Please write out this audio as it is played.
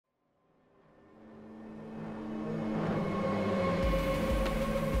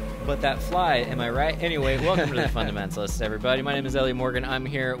But that fly, am I right? Anyway, welcome to the Fundamentalists, everybody. My name is Elliot Morgan. I'm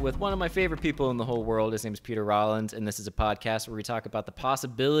here with one of my favorite people in the whole world. His name is Peter Rollins, and this is a podcast where we talk about the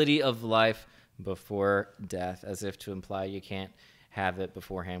possibility of life before death, as if to imply you can't have it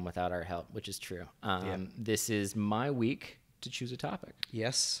beforehand without our help, which is true. This is my week to choose a topic.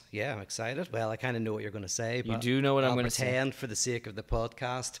 Yes, yeah, I'm excited. Well, I kind of know what you're going to say. You but do know what I'm going to say. Pretend for the sake of the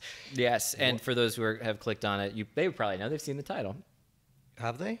podcast. Yes, and for those who have clicked on it, they probably know. They've seen the title.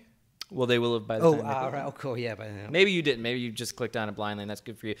 Have they? Well, they will have by the time. Right. Oh, cool. Yeah, by now. Maybe you didn't. Maybe you just clicked on it blindly, and that's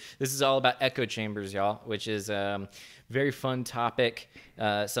good for you. This is all about echo chambers, y'all, which is a very fun topic,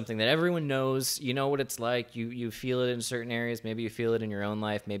 something that everyone knows. You know what it's like. You feel it in certain areas. Maybe you feel it in your own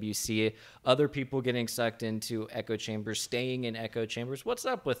life. Maybe you see other people getting sucked into echo chambers, staying in echo chambers. What's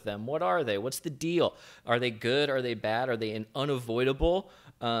up with them? What are they? What's the deal? Are they good? Are they bad? Are they unavoidable?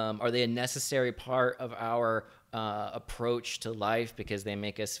 Are they a necessary part of our approach to life because they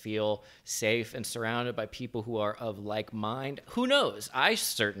make us feel safe and surrounded by people who are of like mind? Who knows? I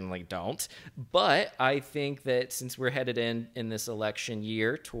certainly don't. But I think that since we're headed in this election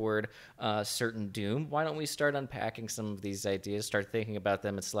year toward certain doom, why don't we start unpacking some of these ideas, start thinking about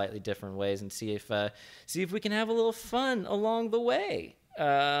them in slightly different ways, and see if we can have a little fun along the way.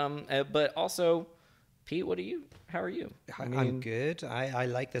 But also, Pete, how are you? I'm good. I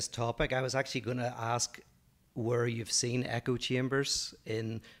like this topic. I was actually going to ask where you've seen echo chambers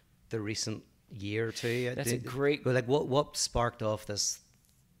in the recent year or two. That's a great... Like, what sparked off this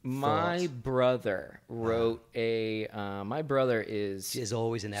My thought? brother wrote my brother is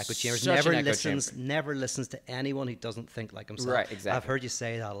always in echo chambers. Never listens to anyone who doesn't think like himself. Right, exactly. I've heard you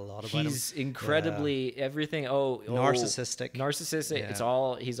say that a lot about him. He's incredibly everything. Narcissistic.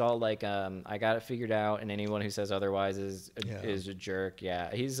 Yeah. He's all like, I got it figured out, and anyone who says otherwise is a jerk. Yeah,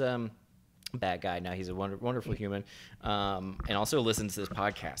 he's bad guy. Now he's a wonderful human, and also listens to this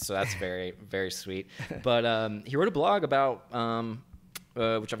podcast, so that's very, very sweet. But he wrote a blog about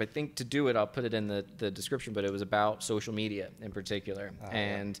which if I think to do it, I'll put it in the description, but it was about social media in particular.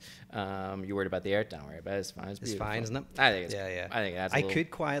 And you worried about the air, don't worry about it. It's fine. It's fine, isn't it? I think it's I think that's I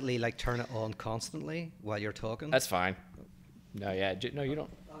could quietly turn it on constantly while you're talking. That's fine. No, no, you don't.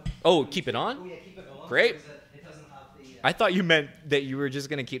 Oh, keep it on? Oh, yeah, keep it on. Great. It doesn't have the... I thought you meant that you were just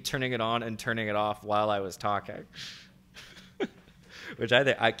going to keep turning it on and turning it off while I was talking. Which I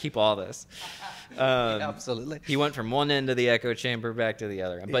think I keep all this. Absolutely. He went from one end of the echo chamber back to the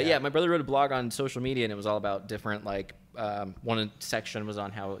other. But yeah, my brother wrote a blog on social media, and it was all about different, one section was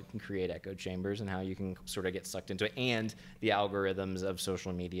on how it can create echo chambers and how you can sort of get sucked into it. And the algorithms of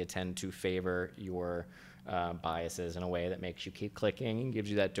social media tend to favor your biases in a way that makes you keep clicking and gives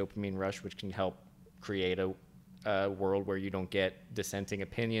you that dopamine rush, which can help create a world where you don't get dissenting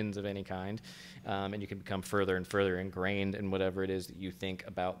opinions of any kind, and you can become further and further ingrained in whatever it is that you think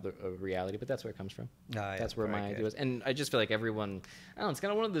about the reality. But that's where it comes from. That's where my idea was. And I just feel like everyone, I don't know, it's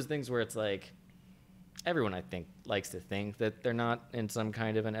kind of one of those things where it's like everyone, I think, likes to think that they're not in some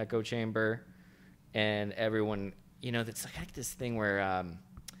kind of an echo chamber, and everyone, it's like this thing where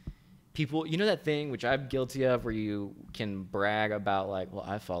people, that thing which I'm guilty of, where you can brag about, like, well,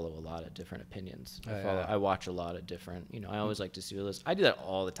 I follow a lot of different opinions. I watch a lot of different, I always like to see a list. I do that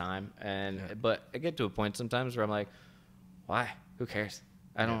all the time, but I get to a point sometimes where I'm like, why? Who cares?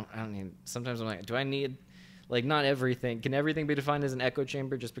 I don't need. Sometimes I'm like, do I need? Like, not everything. Can everything be defined as an echo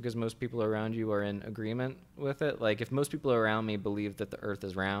chamber just because most people around you are in agreement with it? Like, if most people around me believe that the Earth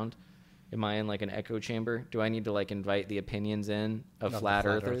is round, am I in like an echo chamber? Do I need to invite the opinions in of flat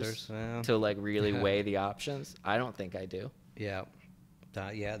earthers to really weigh the options? I don't think I do. Yeah.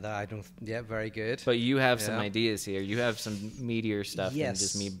 I don't. Yeah, very good. But you have some ideas here. You have some meatier stuff than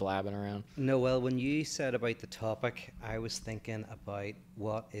just me blabbing around. No, well, when you said about the topic, I was thinking about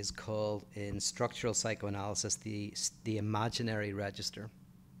what is called in structural psychoanalysis the imaginary register,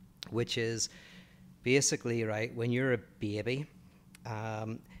 which is basically, right, when you're a baby,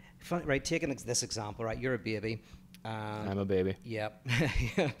 taking this example, right, you're a baby. I'm a baby. Yep.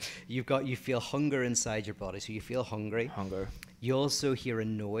 You feel hunger inside your body, so you feel hungry. Hunger. You also hear a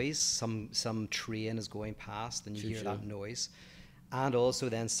noise. Some train is going past, and you hear that noise, and also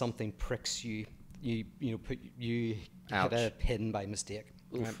then something pricks you. You hit a pin by mistake.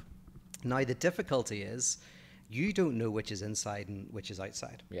 Right? Now the difficulty is, you don't know which is inside and which is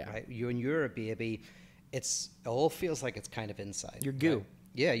outside. Yeah. Right. When you're a baby, it all feels like it's kind of inside. You're goo. Right?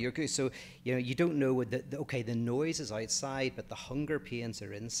 Yeah, you're good. So, you don't know the noise is outside, but the hunger pains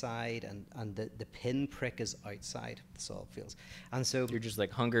are inside, and the pin prick is outside. That's all it feels. And so you're just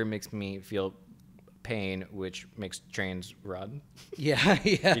like, hunger makes me feel pain, which makes trains run. Yeah.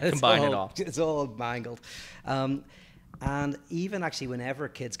 You combine it all. It's all mangled. And even actually, whenever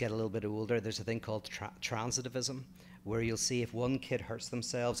kids get a little bit older, there's a thing called transitivism, where you'll see if one kid hurts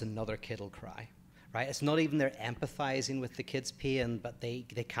themselves, another kid will cry. Right? It's not even they're empathizing with the kid's pain, but they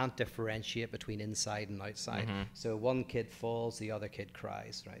can't differentiate between inside and outside. So one kid falls, the other kid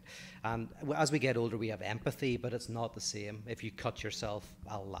cries, right? And as we get older, we have empathy, but it's not the same. If you cut yourself,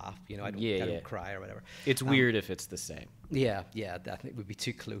 I'll laugh. You know, I don't cry or whatever. It's weird if it's the same. Yeah, definitely. It would be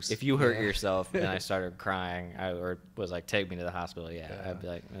too close. If you hurt yourself and I started crying, or was like, take me to the hospital, I'd be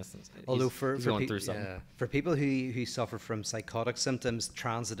like, although he's going through something. For people who suffer from psychotic symptoms,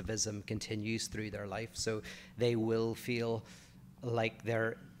 transitivism continues through their life, so they will feel like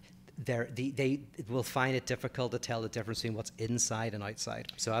they will find it difficult to tell the difference between what's inside and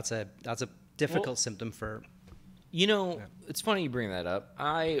outside. So that's a difficult symptom for. You know, it's funny you bring that up.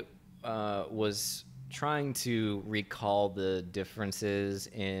 I was trying to recall the differences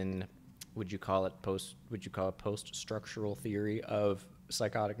in, would you call it post-structural theory of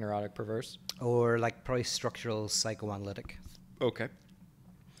psychotic, neurotic, perverse, or like probably structural psychoanalytic. Okay,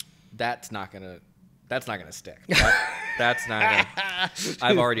 that's not gonna stick. That's not gonna,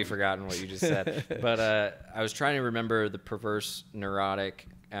 I've already forgotten what you just said, but I was trying to remember the perverse, neurotic,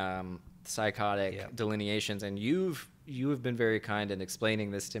 psychotic delineations, and you have been very kind in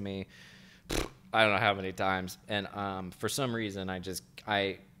explaining this to me. I don't know how many times, and for some reason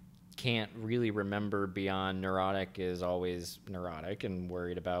I can't really remember beyond neurotic is always neurotic and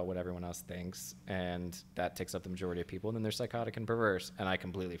worried about what everyone else thinks, and that takes up the majority of people. And then there's psychotic and perverse, and I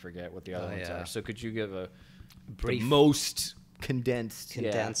completely forget what the other ones are. So could you give a brief, most condensed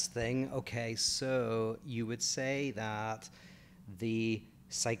thing? Okay, so you would say that the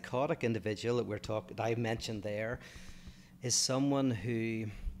psychotic individual that I mentioned there is someone who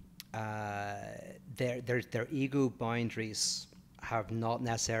their ego boundaries have not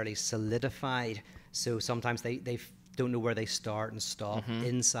necessarily solidified, so sometimes they don't know where they start and stop.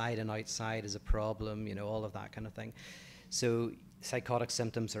 Inside and outside is a problem, you know, all of that kind of thing. So psychotic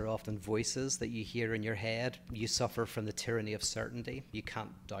symptoms are often voices that you hear in your head. You suffer from the tyranny of certainty. You can't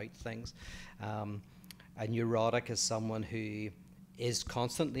doubt things. A neurotic is someone who is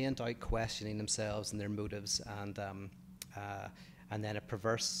constantly in doubt, questioning themselves and their motives, and then a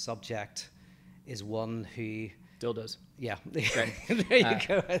perverse subject is one who... Dildos. Yeah. Right. There you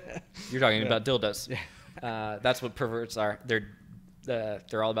go. You're talking about dildos. That's what perverts are.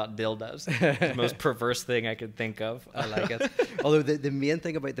 They're all about dildos. The most perverse thing I could think of. I like it. Although the main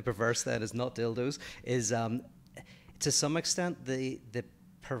thing about the perverse then is not dildos, is to some extent the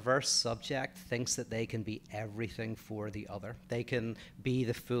perverse subject thinks that they can be everything for the other. They can be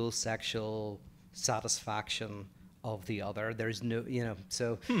the full sexual satisfaction of the other. There's no, you know,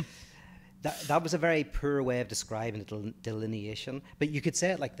 so that was a very poor way of describing the delineation. But you could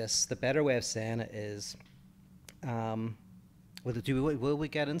say it like this. The better way of saying it is, will we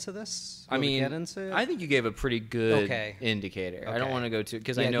get into this? I think you gave a pretty good indicator. Okay. I don't want to go too,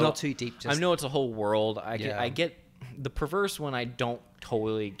 because I know not too deep. I know it's a whole world. I get the perverse one. I don't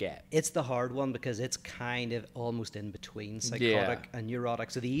totally get. It's the hard one because it's kind of almost in between psychotic and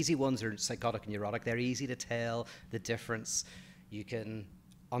neurotic. So the easy ones are psychotic and neurotic. They're easy to tell the difference. You can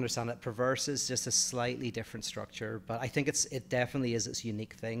understand that perverse is just a slightly different structure, but I think it definitely is its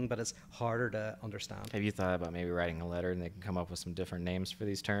unique thing, but it's harder to understand. Have you thought about maybe writing a letter and they can come up with some different names for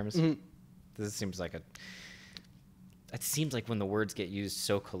these terms? This seems like it seems like when the words get used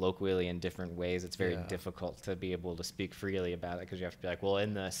so colloquially in different ways, it's very difficult to be able to speak freely about it, because you have to be like, well,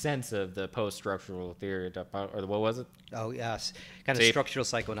 in the sense of the post-structural theory, or what was it? Oh, yes. Kind of structural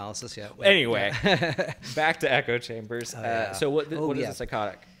psychoanalysis, Well, anyway, back to echo chambers. So what is a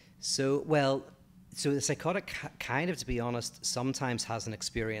psychotic? So the psychotic, kind of, to be honest, sometimes has an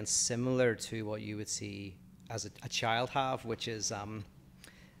experience similar to what you would see as a child have, which is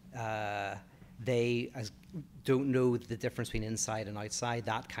they don't know the difference between inside and outside.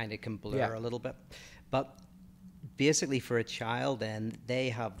 That kind of can blur a little bit. But basically for a child, then, they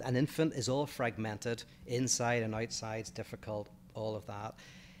have, an infant is all fragmented, inside and outside is difficult, all of that.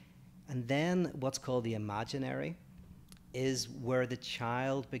 And then what's called the imaginary is where the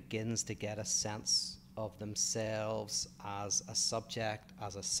child begins to get a sense of themselves as a subject,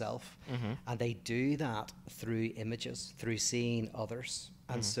 as a self. And they do that through images, through seeing others.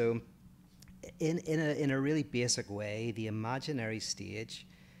 And so in a really basic way, the imaginary stage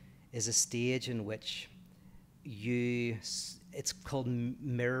is a stage in which it's called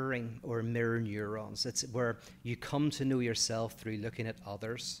mirroring, or mirror neurons. It's where you come to know yourself through looking at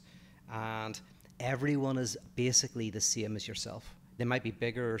others, and everyone is basically the same as yourself. They might be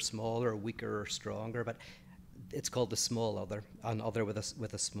bigger or smaller, or weaker or stronger, but it's called the small other, an other with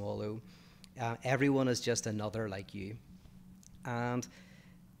a small o. Everyone is just another like you. And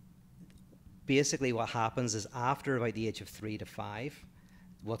basically what happens is after about the age of 3 to 5,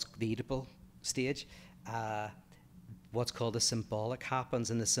 what's the Oedipal stage, what's called the symbolic happens.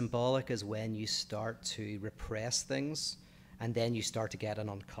 And the symbolic is when you start to repress things, and then you start to get an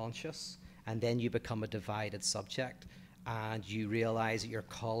unconscious, and then you become a divided subject, and you realize that you're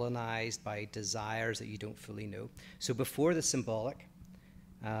colonized by desires that you don't fully know. So before the symbolic,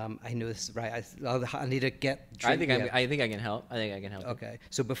 I know this, right? I need to get. I think I can help. Okay.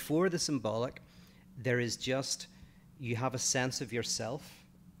 So before the symbolic, there is just, you have a sense of yourself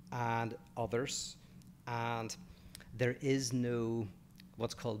and others, and there is no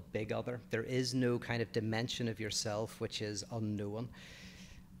what's called big other. There is no kind of dimension of yourself which is unknown.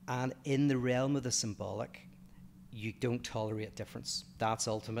 And in the realm of the symbolic, you don't tolerate difference. That's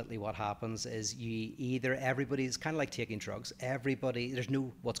ultimately what happens, is you either, everybody's kind of like taking drugs. Everybody, there's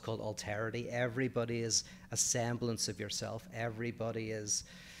no what's called alterity. Everybody is a semblance of yourself. Everybody is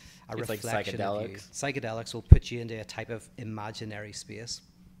a reflection of you. Psychedelics will put you into a type of imaginary space,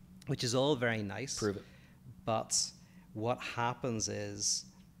 which is all very nice. Prove it. But what happens is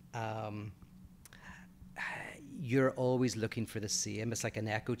you're always looking for the same. It's like an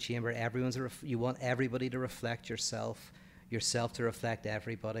echo chamber. You want everybody to reflect yourself to reflect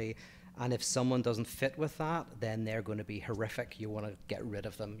everybody. And if someone doesn't fit with that, then they're going to be horrific. You want to get rid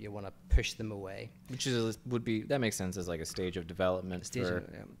of them. You want to push them away. Which that makes sense as like a stage of development for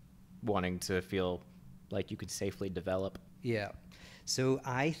wanting to feel like you could safely develop. Yeah. So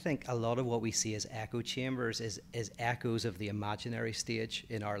I think a lot of what we see as echo chambers is echoes of the imaginary stage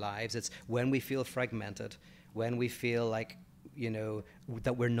in our lives. It's when we feel fragmented, when we feel like,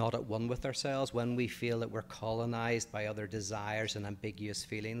 that we're not at one with ourselves, when we feel that we're colonized by other desires and ambiguous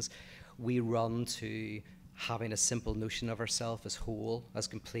feelings, we run to having a simple notion of ourselves as whole, as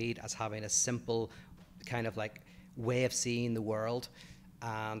complete, as having a simple kind of like way of seeing the world.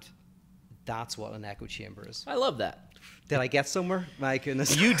 And that's what an echo chamber is. I love that. Did I get somewhere? My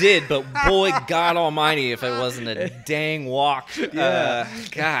goodness. You did, but boy, God almighty, if it wasn't a dang walk. Yeah.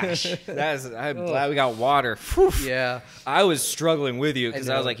 Gosh, I'm glad we got water. Whew. Yeah. I was struggling with you because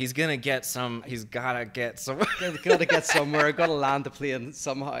I was like, he's got to get somewhere. He's got to get somewhere. Got to land the plane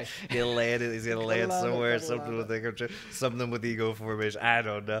somehow. He's got to land somewhere. Something with ego formation. I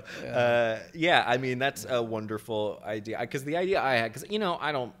don't know. Yeah, I mean, that's a wonderful idea. Because the idea I had, because,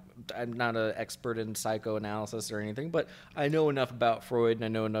 I'm not an expert in psychoanalysis or anything, but I know enough about Freud, and I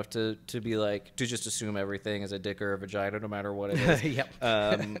know enough to be like, to just assume everything is a dick or a vagina, no matter what it is. Yep.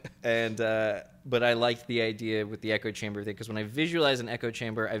 But I liked the idea with the echo chamber thing, because when I visualize an echo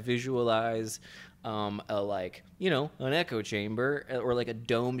chamber, I visualize an echo chamber, or like a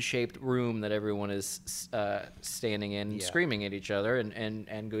dome-shaped room that everyone is standing in, screaming at each other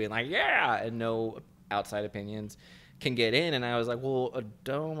and going like, yeah, and no outside opinions can get in. And I was like, well, a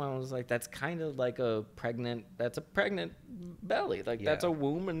dome, I was like, that's kind of like a pregnant belly, like that's a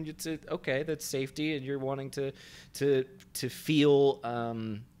womb, and it's okay, that's safety, and you're wanting to feel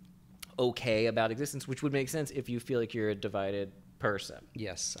okay about existence, which would make sense if you feel like you're a divided person.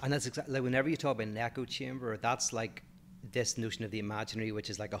 Yes. And that's exactly, like, whenever you talk about an echo chamber, that's like this notion of the imaginary,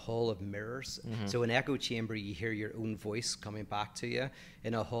 which is like a hall of mirrors. Mm-hmm. So in echo chamber, you hear your own voice coming back to you.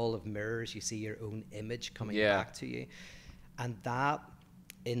 In a hall of mirrors, you see your own image coming back to you. And that,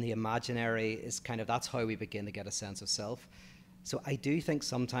 in the imaginary, is kind of, that's how we begin to get a sense of self. So I do think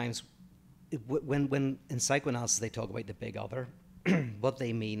sometimes when in psychoanalysis they talk about the big other, what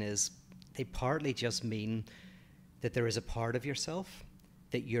they mean is, they partly just mean that there is a part of yourself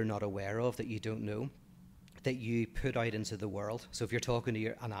that you're not aware of, that you don't know, that you put out into the world. So if you're talking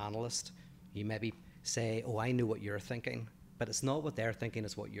to an analyst, you maybe say, oh, I know what you're thinking, but it's not what they're thinking,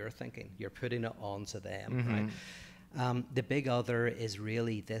 it's what you're thinking. You're putting it onto them, right? The big other is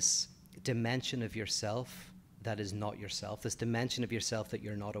really this dimension of yourself that is not yourself, this dimension of yourself that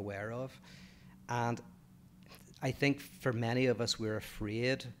you're not aware of. And I think for many of us, we're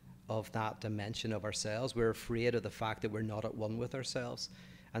afraid of that dimension of ourselves. We're afraid of the fact that we're not at one with ourselves.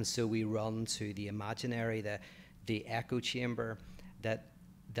 And so we run to the imaginary, the echo chamber, that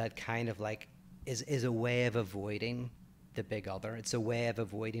kind of like is a way of avoiding the big other. It's a way of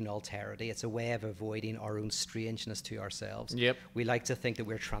avoiding alterity. It's a way of avoiding our own strangeness to ourselves. Yep. We like to think that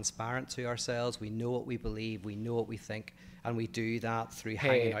we're transparent to ourselves. We know what we believe. We know what we think. And we do that through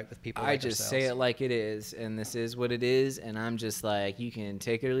hanging out with people like ourselves. Say it like it is, and this is what it is, and I'm just like, you can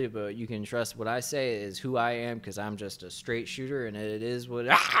take it or leave it, but you can trust what I say is who I am, because I'm just a straight shooter, and it is what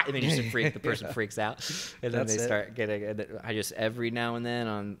and then the person freaks out, and then they start getting, I just, every now and then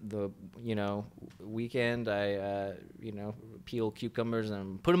on the, weekend, I, peel cucumbers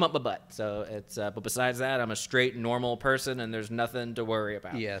and put them up my butt. So it's but besides that, I'm a straight normal person, and there's nothing to worry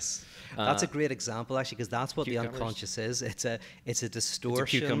about. Yes, that's a great example actually, because that's what cucumbers. the unconscious is. It's a distortion.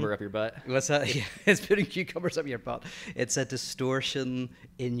 It's a cucumber up your butt. What's that? Yeah, it's putting cucumbers up your butt. It's a distortion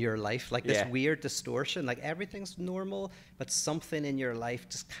in your life, like this weird distortion. Like everything's normal, but something in your life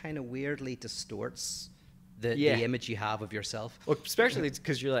just kind of weirdly distorts the image you have of yourself. Well, especially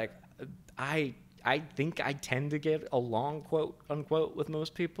because you're like, I think I tend to get along, quote unquote, with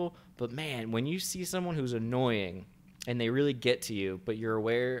most people. But man, when you see someone who's annoying and they really get to you, but you're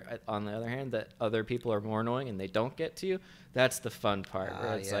aware, on the other hand, that other people are more annoying and they don't get to you, that's the fun part.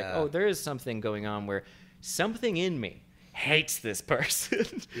 Where it's like, oh, there is something going on where something in me hates this person.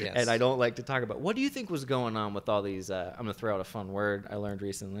 Yes. And I don't like to talk about. What do you think was going on with all these? I'm going to throw out a fun word I learned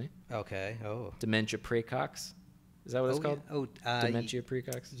recently. Okay. Oh. Dementia precox. Is that what it's called? Oh, dementia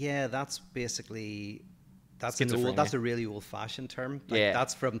precox. Yeah, that's basically that's a really old-fashioned term. Like, yeah,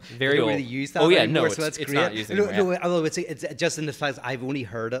 that's from very don't old. really use that. Oh yeah, anymore, no, so it's great. not used anymore. No, although it's just in the fact I've only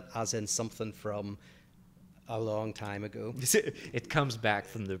heard it as in something from a long time ago. It comes back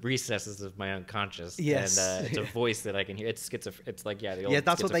from the recesses of my unconscious. Yes, and it's a voice that I can hear. It's It's like the old.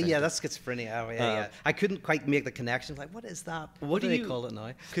 That's what that's schizophrenia. Oh, yeah. I couldn't quite make the connection. Like, what is that? What do they call it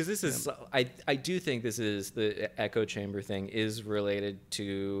now? Because this is, I do think this is the echo chamber thing is related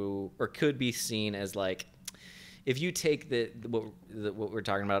to, or could be seen as like, if you take what we're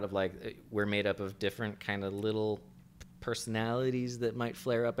talking about of like we're made up of different kind of little personalities that might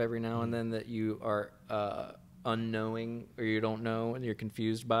flare up every now and then that you are unknowing or you don't know and you're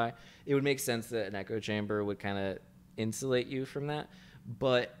confused by, it would make sense that an echo chamber would kind of insulate you from that.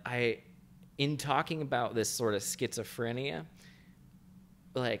 But in talking about this sort of schizophrenia,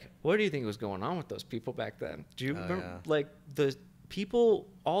 like, what do you think was going on with those people back then? Do you remember, like, the people,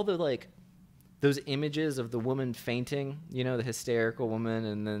 all the, like, those images of the woman fainting, you know, the hysterical woman,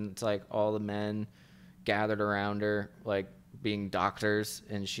 and then it's like all the men gathered around her, like being doctors,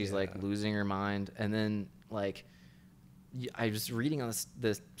 and she's like losing her mind. And then like I was reading on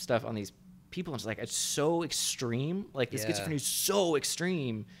this stuff on these people, and it's like it's so extreme. Like the schizophrenia is so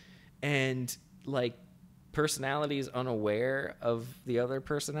extreme, and like personality is unaware of the other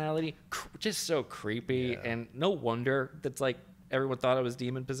personality, just so creepy. And no wonder that's like everyone thought it was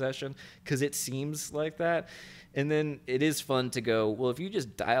demon possession, because it seems like that. And then it is fun to go, well, if you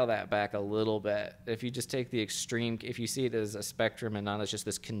just dial that back a little bit, if you just take the extreme, if you see it as a spectrum and not as just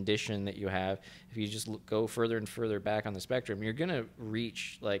this condition that you have, if you just go further and further back on the spectrum, you're going to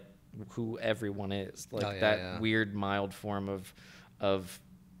reach like who everyone is, like weird mild form of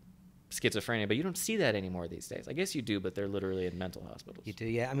schizophrenia. But you don't see that anymore these days. I guess you do, but they're literally in mental hospitals. You do,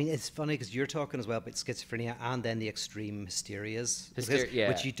 yeah. I mean, it's funny because you're talking as well about schizophrenia and then the extreme hysterias,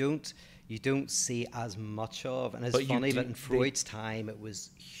 which you don't see as much of. And it's funny, but in Freud's time, it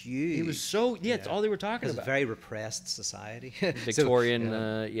was huge. It was so, it's all they were talking about. It was a very repressed society. Victorian,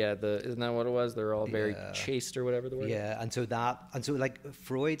 isn't that what it was? They're all very chaste or whatever the word is. Yeah, and so like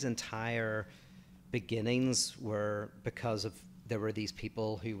Freud's entire beginnings were because of there were these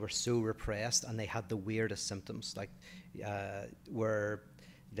people who were so repressed and they had the weirdest symptoms, like where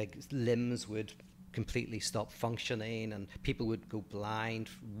like limbs would completely stop functioning and people would go blind,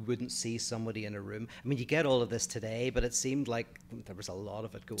 wouldn't see somebody in a room. I mean, you get all of this today, but it seemed like there was a lot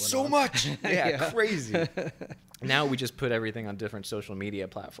of it going on. So much! Crazy. Now we just put everything on different social media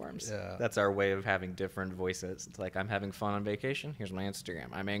platforms. That's our way of having different voices. It's like, I'm having fun on vacation, here's my Instagram.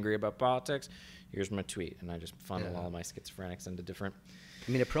 I'm angry about politics, here's my tweet. And I just funnel all my schizophrenics into different...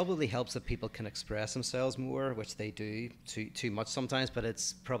 I mean, it probably helps that people can express themselves more, which they do too much sometimes, but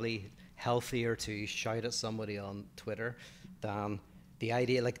it's probably healthier to shout at somebody on Twitter than the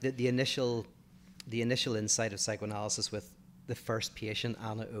idea, like the initial insight of psychoanalysis with the first patient,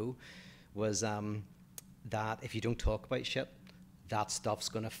 Anna O, was that if you don't talk about shit, that stuff's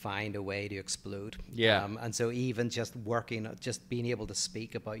going to find a way to explode. And so even just being able to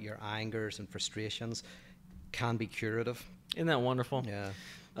speak about your angers and frustrations can be curative. Isn't that wonderful?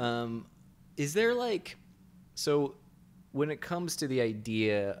 Yeah. Is there like, so when it comes to the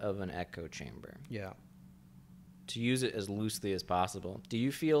idea of an echo chamber, to use it as loosely as possible, do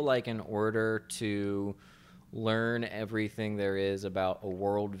you feel like in order to learn everything there is about a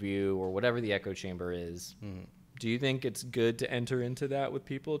worldview or whatever the echo chamber is, do you think it's good to enter into that with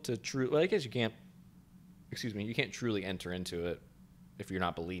people to well, I guess you can't truly enter into it if you're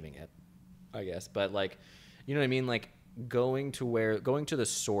not believing it, I guess. But like, you know what I mean? Like going to the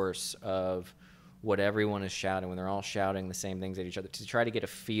source of what everyone is shouting when they're all shouting the same things at each other, to try to get a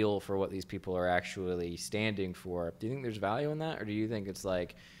feel for what these people are actually standing for. Do you think there's value in that? Or do you think it's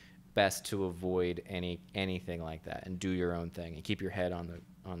like best to avoid anything like that and do your own thing and keep your head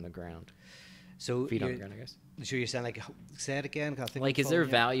on the ground. So feet on the ground, I guess. So you're saying, like, say it again? I think like, is there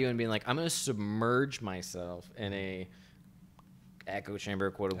value in being like, I'm going to submerge myself in a echo chamber,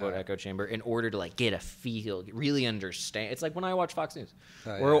 quote unquote echo chamber, in order to like get a feel, really understand? It's like when I watch Fox News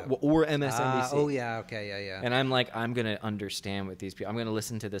or MSNBC. Yeah. And I'm like, I'm going to understand what these people, I'm going to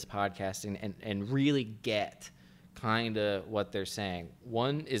listen to this podcast and really get kind of what they're saying.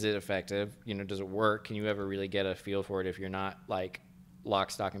 One, is it effective? You know, does it work? Can you ever really get a feel for it if you're not like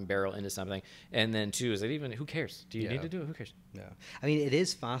lock, stock, and barrel into something? And then two, is it even, who cares? Do you need to do it? Who cares? Yeah. I mean, it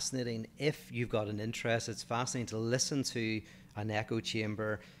is fascinating if you've got an interest. It's fascinating to listen to an echo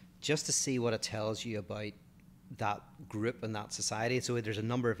chamber just to see what it tells you about that group and that society. So there's a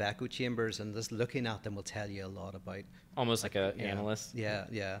number of echo chambers, and just looking at them will tell you a lot about, almost like an analyst.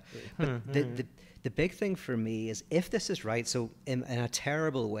 Yeah. But the big thing for me is, if this is right, so in a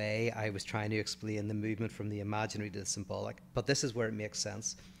terrible way, I was trying to explain the movement from the imaginary to the symbolic, but this is where it makes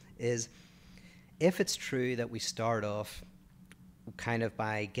sense, is if it's true that we start off kind of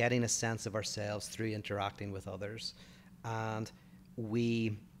by getting a sense of ourselves through interacting with others, and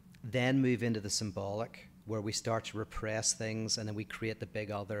we then move into the symbolic, where we start to repress things, and then we create the big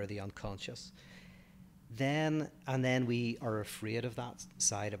other, the unconscious. Then we are afraid of that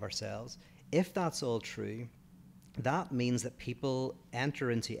side of ourselves. If that's all true, that means that people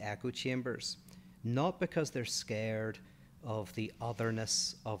enter into echo chambers, not because they're scared of the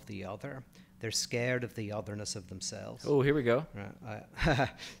otherness of the other. They're scared of the otherness of themselves. Oh, here we go. Right.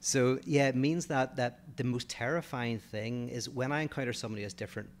 So, yeah, it means that the most terrifying thing is when I encounter somebody who has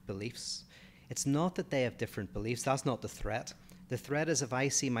different beliefs, it's not that they have different beliefs. That's not the threat. The threat is, if I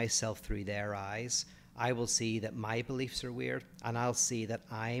see myself through their eyes, I will see that my beliefs are weird, and I'll see that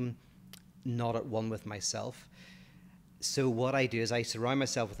I'm not at one with myself. So what I do is I surround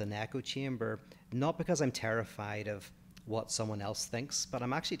myself with an echo chamber, not because I'm terrified of what someone else thinks, but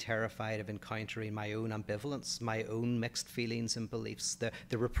I'm actually terrified of encountering my own ambivalence, my own mixed feelings and beliefs,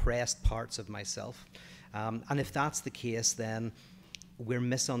 the repressed parts of myself. And if that's the case, then we're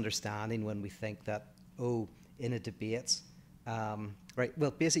misunderstanding when we think that, in a debate, right,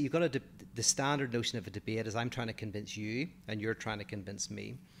 well, basically, you've got the standard notion of a debate is, I'm trying to convince you and you're trying to convince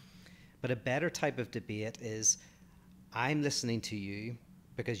me. But a better type of debate is, I'm listening to you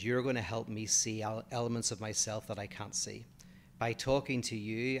because you're going to help me see elements of myself that I can't see. By talking to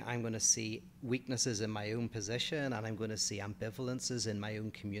you, I'm going to see weaknesses in my own position, and I'm going to see ambivalences in my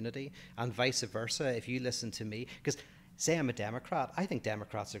own community, and vice versa. If you listen to me, because say I'm a Democrat, I think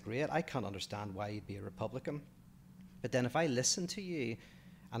Democrats are great. I can't understand why you'd be a Republican. But then if I listen to you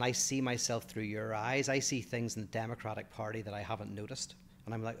and I see myself through your eyes, I see things in the Democratic Party that I haven't noticed.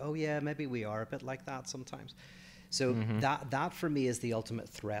 And I'm like, oh yeah, maybe we are a bit like that sometimes. So that for me is the ultimate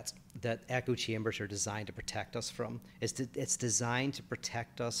threat that echo chambers are designed to protect us from. It's designed to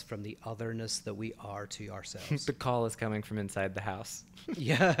protect us from the otherness that we are to ourselves. The call is coming from inside the house.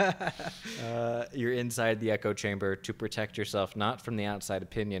 Yeah. You're inside the echo chamber to protect yourself, not from the outside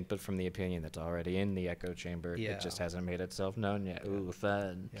opinion, but from the opinion that's already in the echo chamber. Yeah. It just hasn't made itself known yet. Ooh,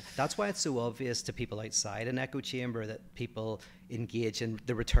 fun. Yeah. That's why it's so obvious to people outside an echo chamber that people engage in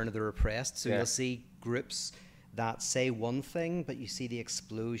the return of the repressed. So you'll see groups that say one thing, but you see the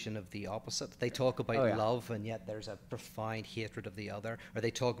explosion of the opposite. They talk about love, and yet there's a profound hatred of the other. Or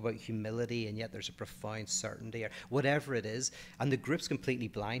they talk about humility, and yet there's a profound certainty, or whatever it is. And the group's completely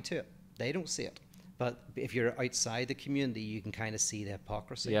blind to it. They don't see it. But if you're outside the community, you can kind of see the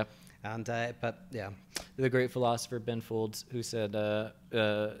hypocrisy. Yeah. And the great philosopher Ben Folds, who said,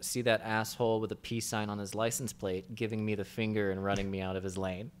 see that asshole with a peace sign on his license plate giving me the finger and running me out of his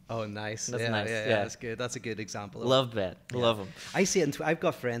lane. Oh, nice. That's nice. Yeah, that's good. That's a good example. Love Ben. Love him. I see it. I've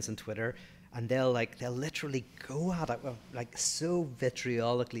got friends on Twitter, and they'll literally go at it, like so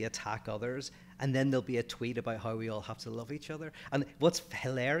vitriolically attack others. And then there'll be a tweet about how we all have to love each other. And what's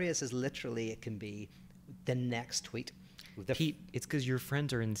hilarious is literally it can be the next tweet. Pete, it's because your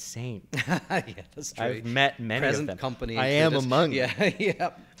friends are insane. Yeah, that's true. I've met many Present of them. Company I am among them.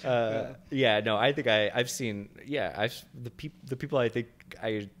 Yeah. No, I think I've seen. Yeah, the people I think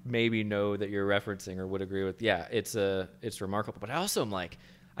I maybe know that you're referencing or would agree with. Yeah, it's remarkable. But I also am like,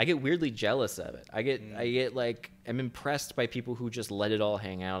 I get weirdly jealous of it. I get like, I'm impressed by people who just let it all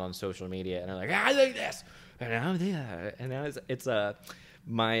hang out on social media and are like, I think this, and I'm there, and now it's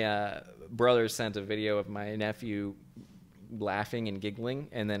my brother sent a video of my nephew laughing and giggling,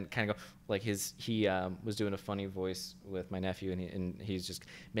 and then kind of go like he was doing a funny voice with my nephew, and he's just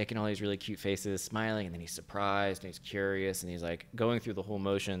making all these really cute faces, smiling, and then he's surprised and he's curious and he's like going through the whole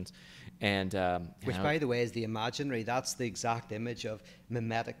motions, and which, by the way, is the imaginary. That's the exact image of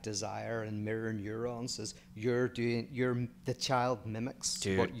mimetic desire and mirror neurons. Is the child mimics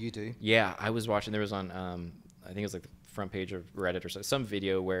what you do. Yeah, I was watching. There was on I think it was like the front page of Reddit or some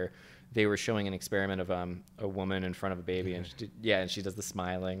video where they were showing an experiment of a woman in front of a baby, and she does the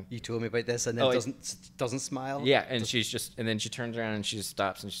smiling. You told me about this, and then doesn't smile. Yeah, and and then she turns around and she just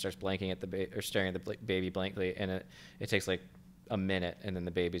stops and she starts blanking at or staring at the baby blankly, and it takes like a minute, and then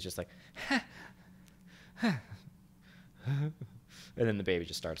the baby's just like, and then the baby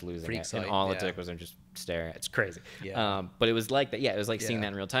just starts losing Freaks it, and out, all it took was him just staring. It's crazy. Yeah. But it was like that. Yeah, it was like seeing that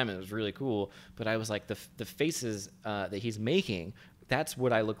in real time, and it was really cool. But I was like, the faces that he's making. That's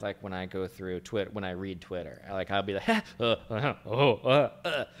what I look like when I go through Twitter, when I read Twitter. Like, I'll be like,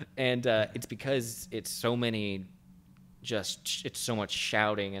 and it's because it's so much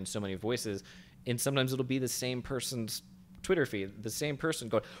shouting and so many voices, and sometimes it'll be the same person's Twitter feed, the same person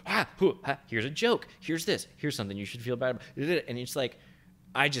going, here's a joke, here's this, here's something you should feel bad about, and it's like,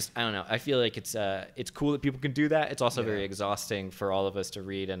 I don't know. I feel like it's cool that people can do that. It's also very exhausting for all of us to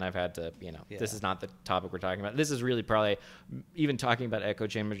read, and I've had to, this is not the topic we're talking about. This is really probably, even talking about echo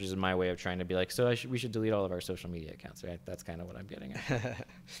chambers is my way of trying to be like, so we should delete all of our social media accounts, right? That's kind of what I'm getting at.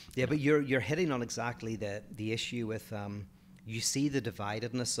 Yeah, but you're hitting on exactly the issue with, you see the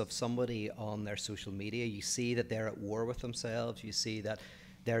dividedness of somebody on their social media. You see that they're at war with themselves. You see that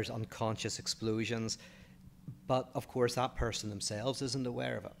there's unconscious explosions. But of course, that person themselves isn't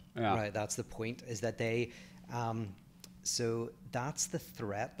aware of it. Yeah. Right? That's the point. Is that they? So that's the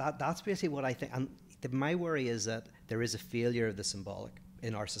threat. That's basically what I think. And my worry is that there is a failure of the symbolic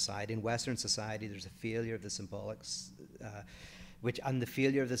in our society. In Western society, there's a failure of the symbolic, and the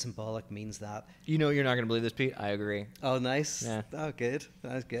failure of the symbolic means that. You're not going to believe this, Pete. I agree. Oh, nice. Yeah. Oh, good.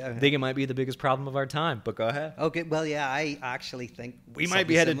 That's good. I think it might be the biggest problem of our time, but go ahead. Okay. Well, yeah, I actually think we might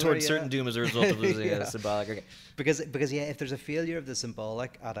be headed towards certain doom as a result of losing the symbolic. Okay. Because if there's a failure of the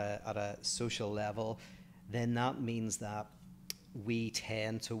symbolic at a social level, then that means that we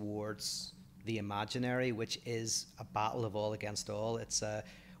tend towards the imaginary, which is a battle of all against all. It's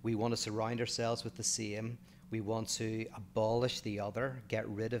we want to surround ourselves with the same. We want to abolish the other, get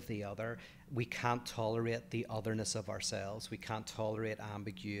rid of the other. We can't tolerate the otherness of ourselves. We can't tolerate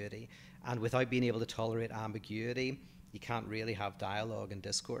ambiguity. And without being able to tolerate ambiguity, you can't really have dialogue and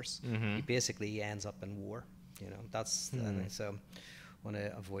discourse. Mm-hmm. It basically ends up in war. That's so I want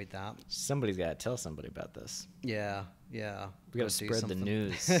to avoid that. Somebody's got to tell somebody about this. Yeah. We got to spread the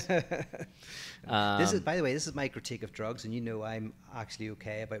news. This is, by the way, this is my critique of drugs, and I'm actually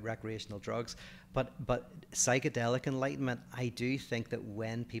okay about recreational drugs, but psychedelic enlightenment, I do think that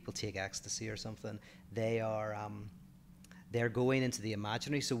when people take ecstasy or something, they're going into the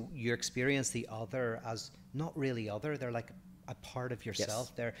imaginary. So you experience the other as not really other. They're like a part of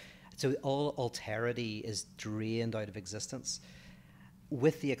yourself. Yes. So all alterity is drained out of existence,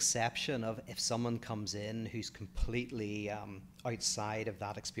 with the exception of if someone comes in who's completely outside of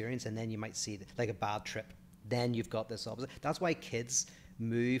that experience, and then you might see like a bad trip. Then you've got this opposite. That's why kids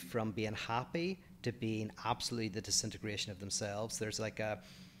move from being happy to being absolutely the disintegration of themselves. There's like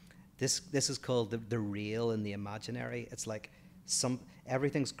this is called the real and the imaginary. It's like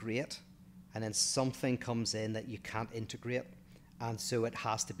everything's great, and then something comes in that you can't integrate, and so it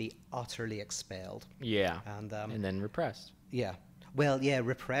has to be utterly expelled. Yeah, and then repressed. Yeah. Well, yeah,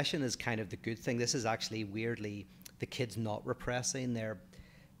 repression is kind of the good thing. This is actually weirdly the kids not repressing. They're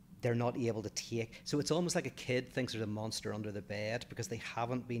not able to take. So it's almost like a kid thinks there's a monster under the bed because they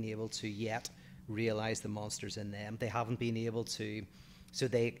haven't been able to yet realize the monster's in them. They haven't been able to, so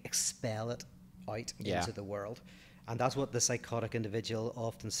they expel it out into the world. And that's what the psychotic individual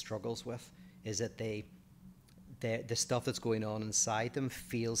often struggles with, is that the stuff that's going on inside them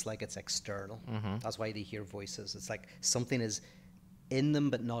feels like it's external. Mm-hmm. That's why they hear voices. It's like something is in them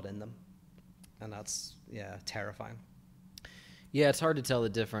but not in them, and that's terrifying. Yeah, it's hard to tell the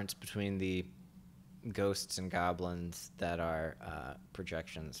difference between the ghosts and goblins that are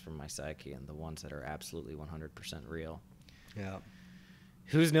projections from my psyche and the ones that are absolutely 100% real. Yeah.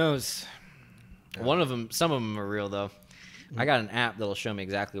 Who knows? Some of them are real though. I got an app that'll show me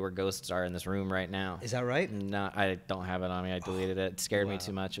exactly where ghosts are in this room right now. Is that right? No, I don't have it on me. I deleted it. It scared me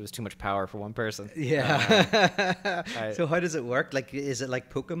too much. It was too much power for one person. Yeah. So how does it work? Like, is it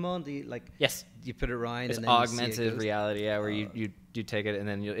like Pokemon? Do you Yes. You put it around. It's and then augmented reality. Yeah, where you take it and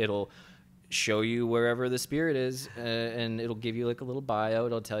then it'll show you wherever the spirit is, and it'll give you like a little bio.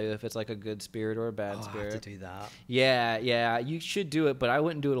 It'll tell you if it's like a good spirit or a bad spirit. I have to do that. Yeah, you should do it, but I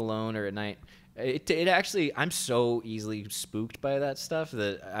wouldn't do it alone or at night. It actually, I'm so easily spooked by that stuff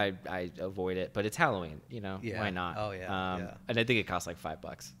that I avoid it. But it's Halloween, why not? Oh yeah, and I think it costs like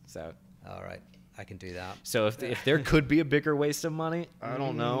 $5. So all right, I can do that. So if there could be a bigger waste of money, I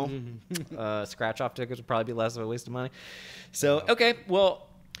don't know. Scratch off tickets would probably be less of a waste of money. So okay, well.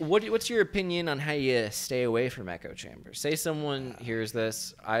 What's your opinion on how you stay away from echo chambers? Say someone hears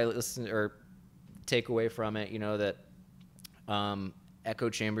this, I listen or take away from it, that echo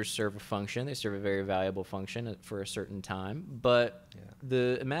chambers serve a function. They serve a very valuable function for a certain time, but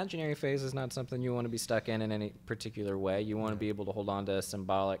the imaginary phase is not something you want to be stuck in any particular way. You want to be able to hold on to a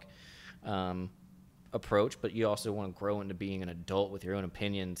symbolic approach, but you also want to grow into being an adult with your own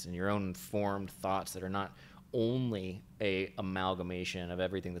opinions and your own informed thoughts that are not only a amalgamation of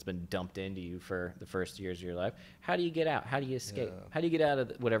everything that's been dumped into you for the first years of your life. How do you get out? How do you escape? How do you get out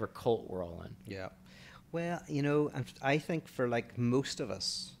of whatever cult we're all in? Yeah. Well, I think for like most of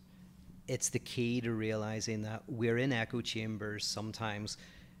us, it's the key to realizing that we're in echo chambers sometimes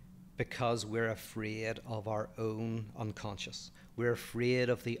because we're afraid of our own unconscious. We're afraid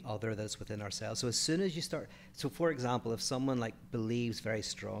of the other that's within ourselves. So as soon as you start, for example, if someone like believes very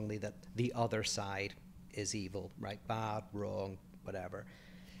strongly that the other side is evil, right? Bad, wrong, whatever.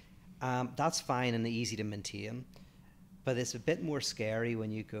 That's fine and easy to maintain. But it's a bit more scary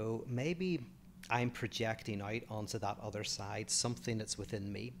when you go, maybe I'm projecting out onto that other side something that's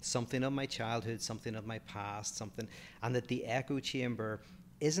within me, something of my childhood, something of my past, and that the echo chamber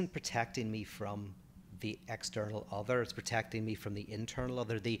isn't protecting me from the external other, it's protecting me from the internal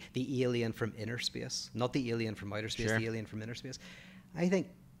other, the alien from inner space, not the alien from outer space, the alien from inner space. I think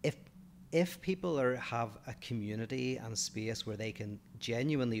if people have a community and space where they can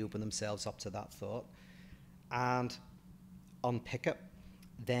genuinely open themselves up to that thought and unpick it,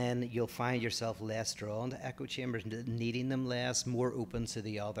 then you'll find yourself less drawn to echo chambers, needing them less, more open to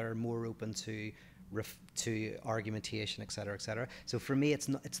the other, more open to argumentation, et cetera, et cetera. So for me, it's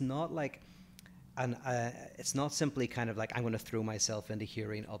not like, it's not simply kind of like I'm going to throw myself into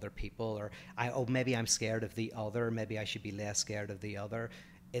hearing other people, or maybe I'm scared of the other, maybe I should be less scared of the other.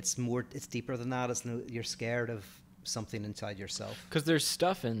 It's deeper than that. You're scared of something inside yourself. Because there's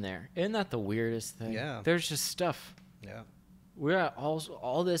stuff in there. Isn't that the weirdest thing? Yeah. There's just stuff. Yeah. We got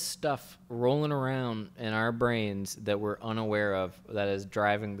all this stuff rolling around in our brains that we're unaware of that is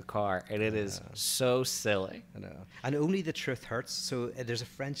driving the car, and it is so silly. I know. And only the truth hurts. So there's a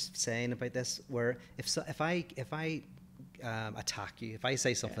French saying about this where if I attack you, if I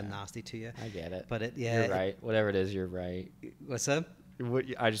say something nasty to you, I get it. But you're right. Whatever it is, you're right. What's that?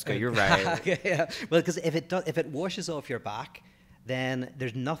 I just go, you're right. Yeah. Well, because if it washes off your back, then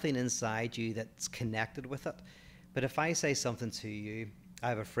there's nothing inside you that's connected with it. But if I say something to you, I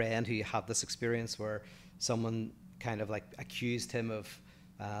have a friend who had this experience where someone kind of like accused him of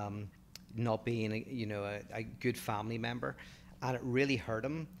not being a good family member, and it really hurt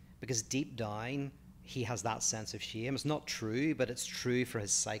him because deep down he has that sense of shame. It's not true, but it's true for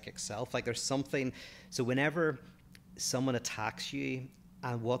his psychic self. Like there's something. So whenever someone attacks you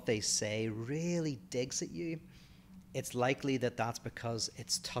and what they say really digs at you, it's likely that that's because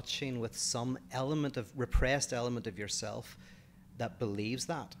it's touching with some repressed element of yourself that believes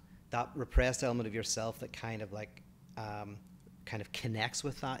that repressed element of yourself that kind of connects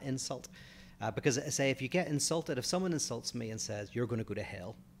with that insult. Because say if you get insulted, if someone insults me and says you're going to go to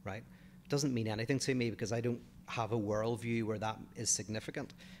hell, right? It doesn't mean anything to me because I don't have a worldview where that is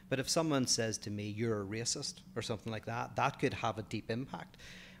significant. But if someone says to me you're a racist or something like that, that could have a deep impact.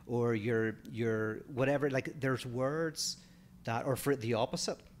 Or you're whatever, like there's words that, or for the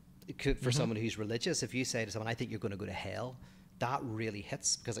opposite, it could, for someone who's religious, if you say to someone, I think you're going to go to hell, that really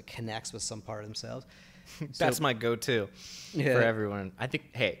hits because it connects with some part of themselves. That's my go-to for everyone. I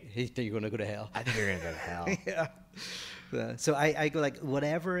think, hey, you think you're going to go to hell? I think you're going to go to hell. Yeah. So I go like,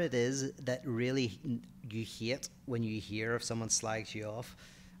 whatever it is that really you hate when you hear if someone slags you off,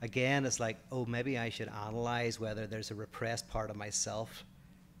 again, it's like, oh, maybe I should analyze whether there's a repressed part of myself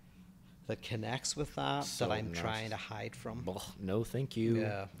that connects with that I'm trying to hide from. Well, no, thank you.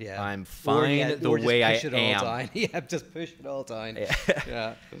 Yeah. I'm fine the way I am. Yeah, just push it all down.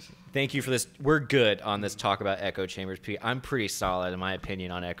 Yeah. Thank you for this. We're good on this talk about echo chambers, Pete. I'm pretty solid in my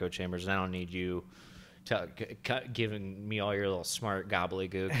opinion on echo chambers, and I don't need you giving me all your little smart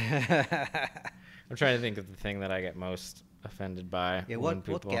gobbledygook. I'm trying to think of the thing that I get most offended by. Yeah,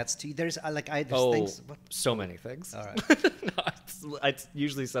 what gets to you? There's things. So many things. All right. No, it's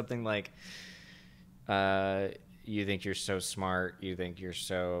usually something like, you think you're so smart, you think you're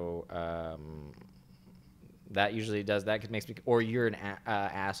so that usually does that. Makes me, or you're an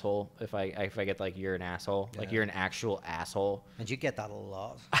asshole. If I get like you're an asshole, like you're an actual asshole. And you get that a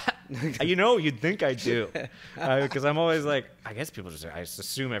lot. You know, you'd think I do, because I'm always like, I guess people I just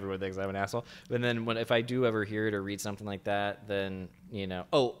assume everyone thinks I'm an asshole. But then if I do ever hear it or read something like that, then you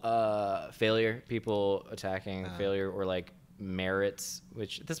know, failure, people attacking failure, or like merits,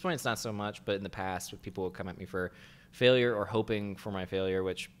 which at this point it's not so much, but in the past people will come at me for failure or hoping for my failure,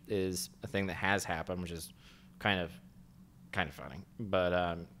 which is a thing that has happened, which is kind of funny.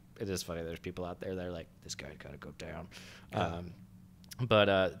 But it is funny there's people out there that are like, this guy gotta go down.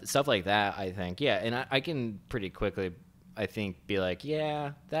 But stuff like that, I think, yeah, and I can pretty quickly, I think, be like,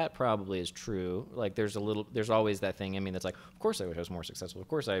 yeah, that probably is true. Like, there's always that thing in me that's like, of course I wish I was more successful. Of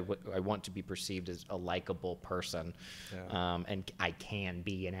course I want to be perceived as a likable person, and I can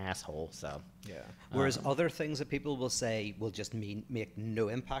be an asshole. So yeah. Whereas other things that people will say will just make no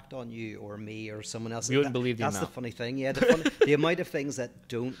impact on you or me or someone else. You wouldn't believe the amount. That's the funny thing. Yeah, the amount of things that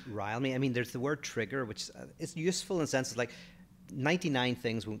don't rile me. I mean, there's the word trigger, which is useful in the sense of like, 99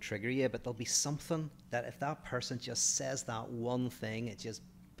 things won't trigger you, but there'll be something that if that person just says that one thing, it just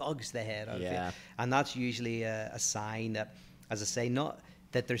bugs the head out of you. And that's usually a sign that, as I say, not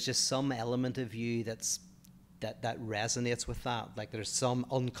that there's just some element of you that resonates with that. Like there's some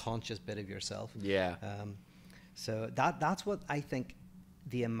unconscious bit of yourself. Yeah. So that's what I think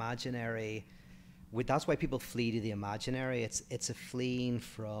the imaginary. That's why people flee to the imaginary. It's a fleeing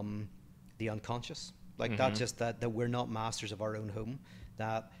from the unconscious. Like that's just that we're not masters of our own home.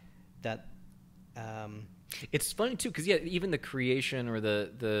 It's funny too, because even the creation or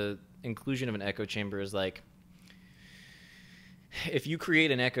the inclusion of an echo chamber is like, if you create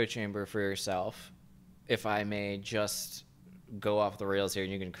an echo chamber for yourself, if I may just go off the rails here,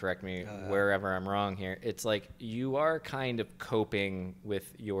 and you can correct me wherever I'm wrong here, it's like you are kind of coping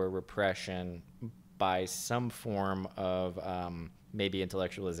with your repression by some form of maybe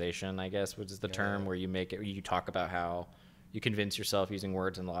intellectualization, I guess, which is the term where you talk about how you convince yourself using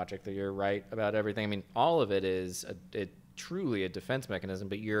words and logic that you're right about everything. I mean, all of it is truly a defense mechanism,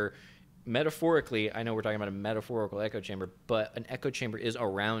 but you're metaphorically, I know we're talking about a metaphorical echo chamber, but an echo chamber is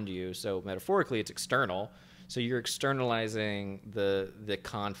around you. So metaphorically, it's external. So you're externalizing the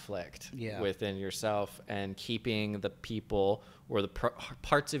conflict within yourself and keeping the people or the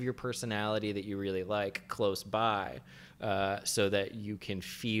parts of your personality that you really like close by, so that you can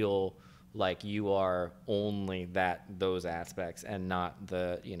feel like you are only those aspects and not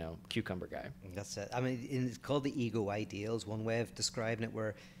the cucumber guy. That's it. I mean, it's called the ego ideals. One way of describing it,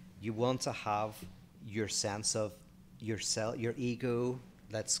 where you want to have your sense of yourself, your ego,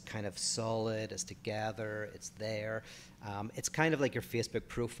 that's kind of solid, it's together, it's there. It's kind of like your Facebook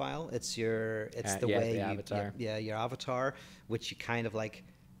profile. It's your avatar. Your avatar, which you kind of like,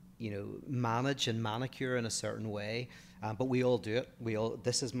 manage and manicure in a certain way. But we all do it.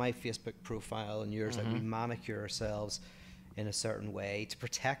 This is my Facebook profile and yours. Like we manicure ourselves in a certain way to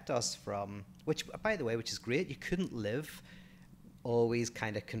protect us from, which, by the way, which is great. You couldn't live always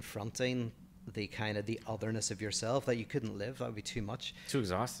kind of confronting the otherness of yourself. That you couldn't live. That would be too much. Too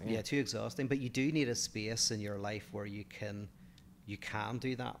exhausting. Yeah, too exhausting. But you do need a space in your life where you can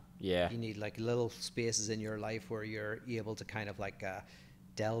do that. Yeah. You need like little spaces in your life where you're able to kind of like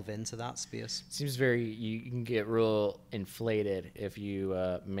delve into that space. Seems very, you can get real inflated if you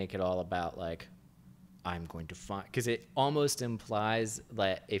make it all about like, I'm going to find, because it almost implies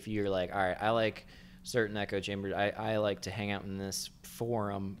that if you're like, all right, I like certain echo chambers, I like to hang out in this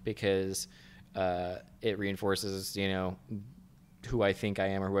forum because it reinforces, who I think I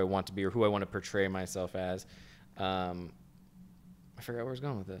am or who I want to be or who I want to portray myself as. I forgot where I was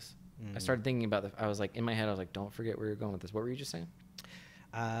going with this. I started thinking about I was like, in my head, I was like, don't forget where you're going with this. What were you just saying?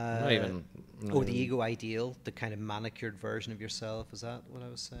 The ego ideal, the kind of manicured version of yourself. Is that what I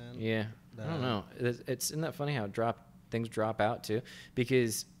was saying? Yeah. I don't know. Isn't that funny how things drop out too?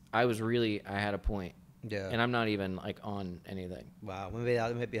 Because I had a point. Yeah. And I'm not even like on anything. Wow.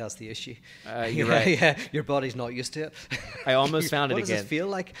 Maybe that's the issue. You're right. Yeah. Your body's not used to it. I almost found it again. What does it feel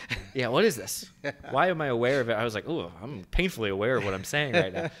like? Yeah. What is this? Why am I aware of it? I was like, oh, I'm painfully aware of what I'm saying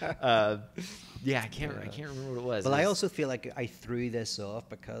right now. Yeah, I can't remember what it was. Well, I also feel like I threw this off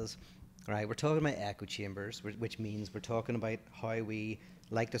because, right, we're talking about echo chambers, which means we're talking about how we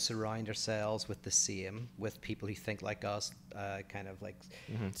like to surround ourselves with people who think like us, kind of like...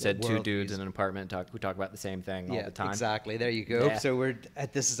 Said two dudes in an apartment who talk about the same thing all the time. Exactly. There you go. Yeah. So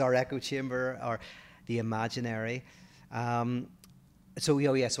this is our echo chamber, or the imaginary. So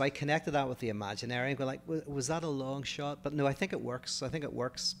I connected that with the imaginary and go like, was that a long shot? But no, I think it works. I think it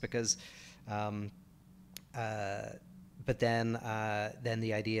works because but then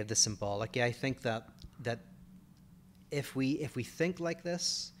the idea of the symbolic. Yeah, I think that if we think like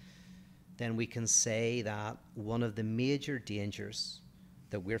this, then we can say that one of the major dangers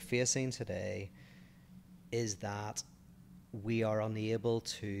that we're facing today is that we are unable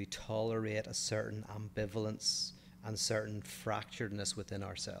to tolerate a certain ambivalence and certain fracturedness within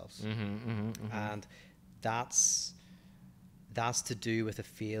ourselves. And that's to do with a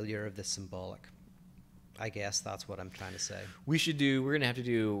failure of the symbolic. I guess that's what I'm trying to say. We're going to have to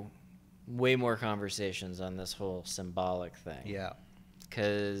do way more conversations on this whole symbolic thing. Yeah.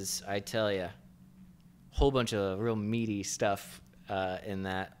 Because I tell you, a whole bunch of real meaty stuff in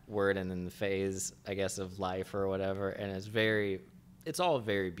that word and in the phase, I guess, of life or whatever. And it's all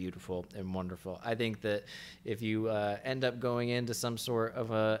very beautiful and wonderful. I think that if you end up going into some sort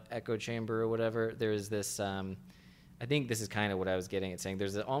of a echo chamber or whatever, there's this, I think this is kind of what I was getting at saying,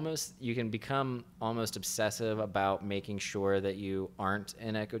 you can become almost obsessive about making sure that you aren't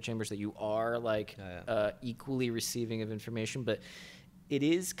in echo chambers, that you are equally receiving of information. But it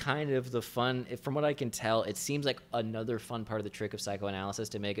is kind of the fun, from what I can tell, it seems like another fun part of the trick of psychoanalysis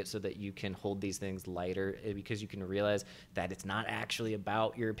to make it so that you can hold these things lighter, because you can realize that it's not actually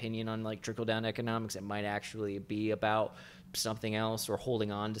about your opinion on like trickle-down economics. It might actually be about something else, or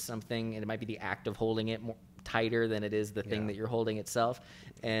holding on to something, and it might be the act of holding it more tighter than it is the thing that you're holding itself.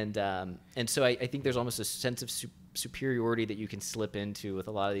 And so I think there's almost a sense of superiority that you can slip into with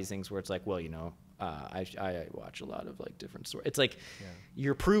a lot of these things, where it's like, well, I watch a lot of like different stories. It's like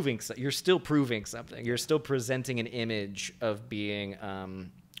you're still proving something. You're still presenting an image of being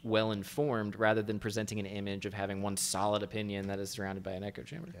well informed, rather than presenting an image of having one solid opinion that is surrounded by an echo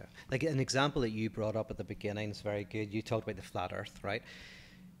chamber. Yeah. Like an example that you brought up at the beginning is very good. You talked about the flat Earth, right?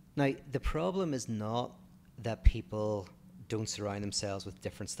 Now the problem is not that people don't surround themselves with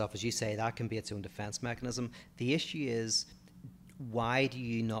different stuff. As you say, that can be its own defense mechanism. The issue is, why do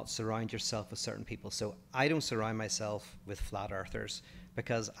you not surround yourself with certain people? So I don't surround myself with flat earthers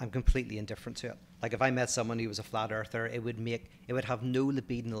because I'm completely indifferent to it. Like if I met someone who was a flat earther, it would have no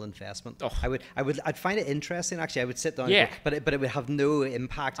libidinal investment. Oh. I'd find it interesting. Actually, I would sit down, but it would have no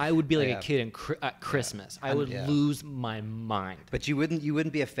impact. I would be like a kid at Christmas. I would lose my mind. But you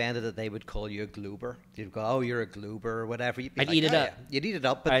wouldn't be offended that they would call you a glober. You'd go, oh, you're a glober or whatever. I'd eat it up. You'd eat it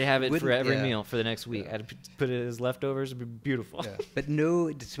up. But I'd have it for every meal for the next week. I'd put it as leftovers. It'd be beautiful. Yeah. But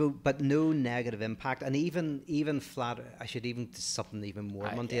no negative impact. And even flat. I should even do something even more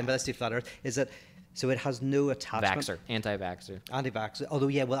mundane. But let's do flat Earth. Is that? So it has no attachment. Anti-vaxxer. Although,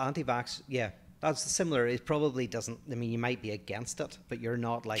 anti-vax, that's similar. It probably doesn't, I mean, you might be against it, but you're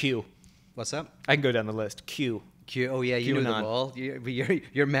not like... Q. What's that? I can go down the list. Q. Oh, yeah, you know them all.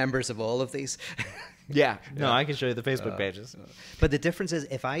 You're members of all of these. Yeah. No, I can show you the Facebook pages. But the difference is,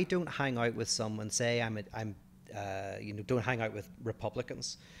 if I don't hang out with someone, say don't hang out with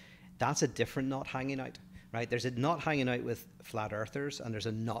Republicans, that's a different not hanging out. Right, there's a not hanging out with flat earthers, and there's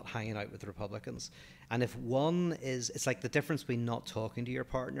a not hanging out with Republicans. And if one is, it's like the difference between not talking to your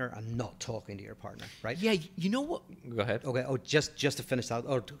partner and not talking to your partner, right? Yeah, you know what? Go ahead. Okay. Oh, just to finish that,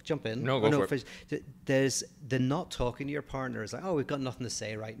 or jump in. No, go for it. There's the not talking to your partner is like, oh, we've got nothing to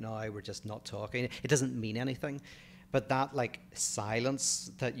say right now. We're just not talking. It doesn't mean anything. But that like silence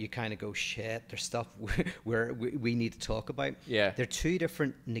that you kind of go, shit, there's stuff where we need to talk about. Yeah. They're two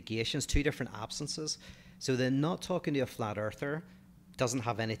different negations, two different absences. So then not talking to a flat earther doesn't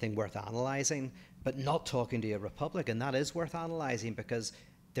have anything worth analysing, but not talking to a Republican, that is worth analysing, because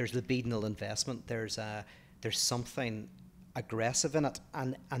there's libidinal investment, there's something aggressive in it,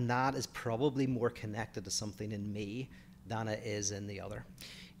 and that is probably more connected to something in me than it is in the other.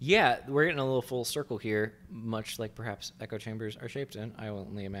 Yeah, we're getting a little full circle here, much like perhaps echo chambers are shaped in, I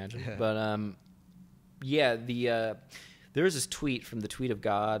only imagine. But there was this tweet from the Tweet of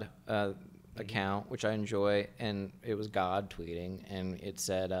God account, which I enjoy, and it was God tweeting, and it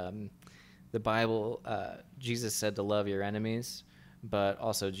said, the Bible, Jesus said to love your enemies, but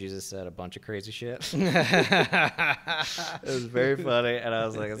also Jesus said a bunch of crazy shit. It was very funny, and I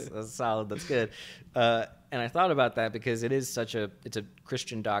was like, that's solid, that's good. And I thought about that because it's a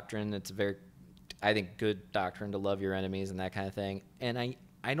Christian doctrine. It's a very, I think, good doctrine to love your enemies and that kind of thing. And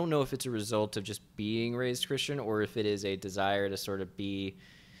I don't know if it's a result of just being raised Christian, or if it is a desire to sort of be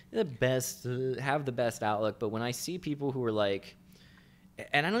the best, have the best outlook. But when I see people who are like,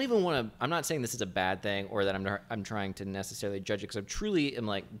 and I don't even want to, I'm not saying this is a bad thing, or that I'm trying to necessarily judge it, because I truly am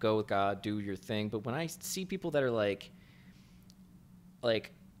like, go with God, do your thing. But when I see people that are like,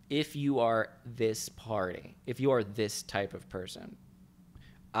 if you are this party, if you are this type of person,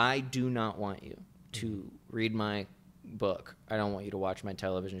 I do not want you to read my book. I don't want you to watch my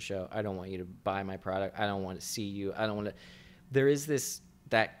television show. I don't want you to buy my product. I don't want to see you. I don't want to. There is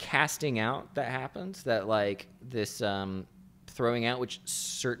that casting out that happens, that like this throwing out, which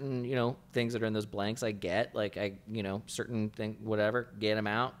certain, things that are in those blanks I get, like certain thing, whatever, get them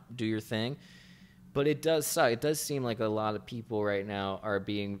out, do your thing. But it does suck. It does seem like a lot of people right now are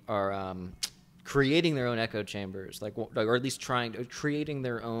creating their own echo chambers, or at least creating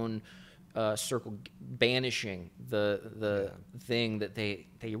their own circle, banishing the thing that they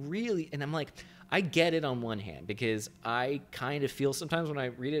really. And I'm like, I get it on one hand, because I kind of feel sometimes when I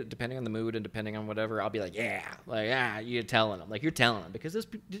read it, depending on the mood and depending on whatever, I'll be like, you're telling them, because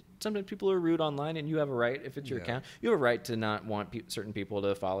sometimes people are rude online, and you have a right, if it's your account, you have a right to not want certain people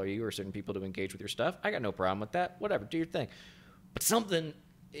to follow you or certain people to engage with your stuff. I got no problem with that. Whatever, do your thing. But something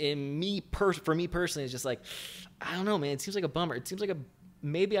in me, for me personally, is just like, I don't know, man. It seems like a bummer. It seems like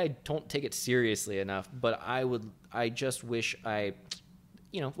maybe I don't take it seriously enough, but I just wish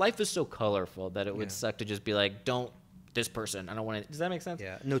life is so colorful that it would suck to just be like, this person, I don't want to. Does that make sense?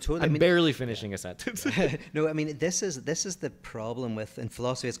 Yeah, no, totally. I'm barely finishing a sentence. No, I mean, this is the problem with, in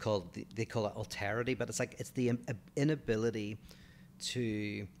philosophy, they call it alterity, but it's the inability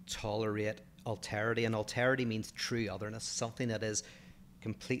to tolerate alterity, and alterity means true otherness, something that is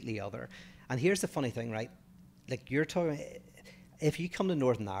completely other. And here's the funny thing, right? Like, you're talking, if you come to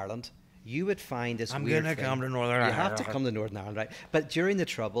Northern Ireland, you would find this weird thing. I'm going to come to Northern Ireland. You have to come to Northern Ireland, right? But during the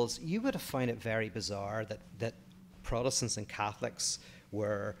Troubles, you would have found it very bizarre that Protestants and Catholics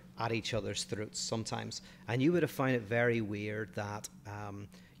were at each other's throats sometimes. And you would have found it very weird that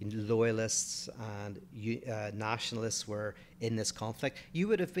loyalists and nationalists were in this conflict. You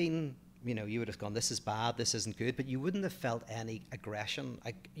would have been, you would have gone, this is bad, this isn't good, but you wouldn't have felt any aggression.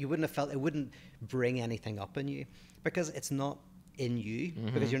 You wouldn't have felt, it wouldn't bring anything up in you, because it's not in you,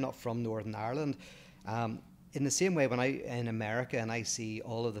 because you're not from Northern Ireland. In the same way, when in America and I see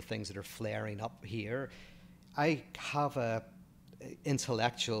all of the things that are flaring up here, I have a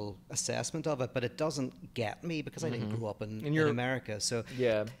intellectual assessment of it, but it doesn't get me, because I didn't grow up in America. So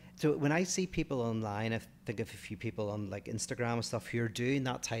when I see people online, I think of a few people on like Instagram and stuff who are doing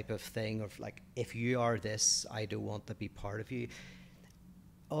that type of thing of like, if you are this, I don't want to be part of you.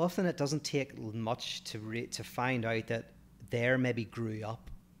 Often it doesn't take much to find out that they maybe grew up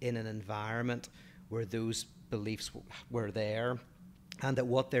in an environment where those beliefs were there, and that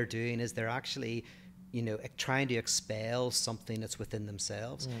what they're doing is they're actually, trying to expel something that's within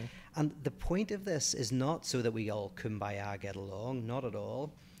themselves. And the point of this is not so that we all kumbaya get along, not at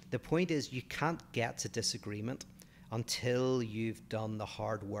all. The point is, you can't get to disagreement until you've done the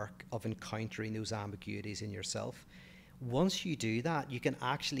hard work of encountering those ambiguities in yourself. Once you do that, you can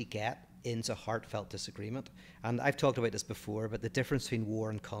actually get into heartfelt disagreement. And I've talked about this before, but the difference between war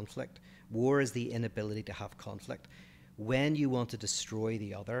and conflict. War is the inability to have conflict. When you want to destroy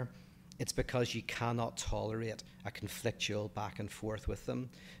the other, it's because you cannot tolerate a conflictual back and forth with them.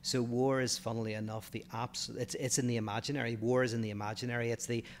 So war is, funnily enough, it's in the imaginary. War is in the imaginary. It's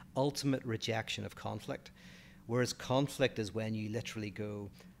the ultimate rejection of conflict. Whereas conflict is when you literally go,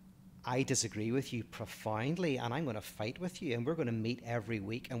 I disagree with you profoundly, and I'm going to fight with you, and we're going to meet every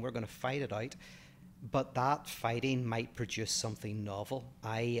week, and we're going to fight it out. But that fighting might produce something novel.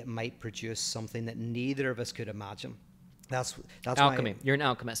 It might produce something that neither of us could imagine. That's alchemy. You're an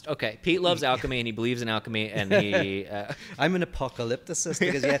alchemist. Okay, Pete loves alchemy, and he believes in alchemy, and he. I'm an apocalypticist,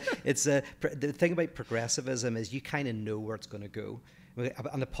 because it's the thing about progressivism is you kind of know where it's going to go.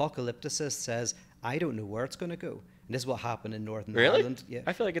 An apocalypticist says, I don't know where it's going to go. And this is what happened in Northern Ireland. Yeah.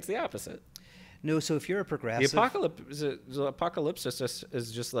 I feel like it's the opposite. No, so if you're a progressive... The apocalypse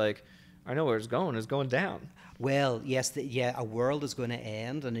is just like, I know where it's going. It's going down. Well, yes, a world is going to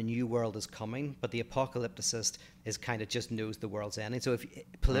end and a new world is coming, but the apocalypticist is kind of just knows the world's ending. So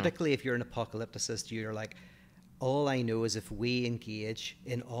politically, if you're an apocalypticist, you're like, all I know is if we engage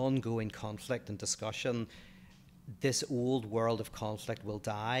in ongoing conflict and discussion, this old world of conflict will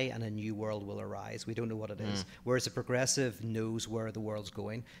die and a new world will arise. We don't know what it is. Whereas a progressive knows where the world's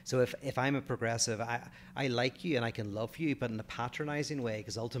going. So if I'm a progressive, I like you and I can love you, but in a patronizing way,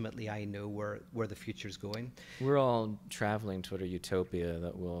 because ultimately I know where the future's going. We're all traveling toward a utopia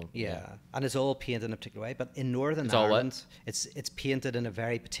that will... Yeah, and it's all painted in a particular way. But in Northern Ireland, it's painted in a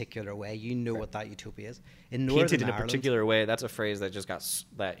very particular way. You know what that utopia is. In Northern painted in Ireland, a particular way. That's a phrase that just got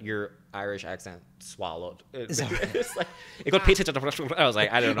that your Irish accent swallowed. It's like it got painted. I was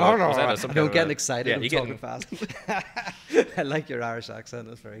like, I don't know. I'm getting excited. I'm talking fast. I like your Irish accent.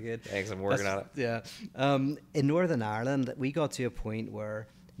 That's very good. Thanks. I'm working on it. Yeah. In Northern Ireland, we got to a point where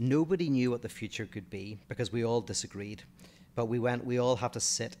nobody knew what the future could be because we all disagreed. But we all have to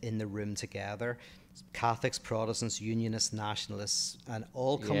sit in the room together. Catholics, Protestants, Unionists, Nationalists, and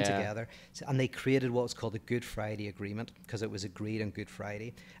all come together. And they created what was called the Good Friday Agreement, because it was agreed on Good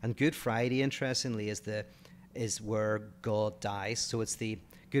Friday. And Good Friday, interestingly, is where God dies. So it's the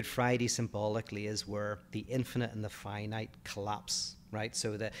Good Friday symbolically is where the infinite and the finite collapse, right?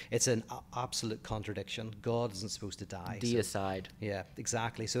 So that it's an absolute contradiction. God isn't supposed to die. Deicide. So, yeah,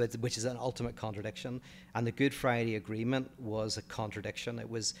 exactly. So which is an ultimate contradiction. And the Good Friday Agreement was a contradiction. It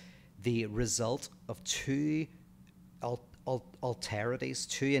was the result of two alterities,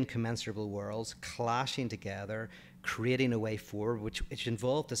 two incommensurable worlds clashing together, creating a way forward, which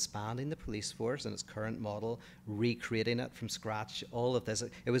involved disbanding the police force in its current model, recreating it from scratch, all of this.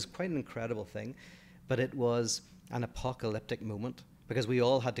 It was quite an incredible thing, but it was an apocalyptic moment, because we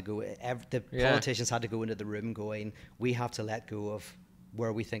all had to go, the politicians had to go into the room going, we have to let go of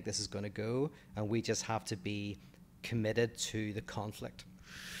where we think this is going to go, and we just have to be committed to the conflict.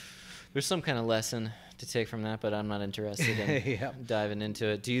 There's some kind of lesson to take from that, but I'm not interested in diving into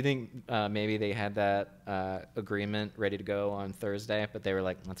it. Do you think maybe they had that agreement ready to go on Thursday, but they were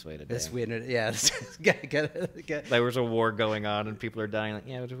like, let's wait a day? Let's wait a day. Yeah. There was a war going on and people are dying. Like,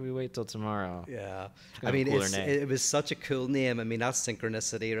 yeah, but if we wait till tomorrow? Yeah. I mean, it was such a cool name. I mean, that's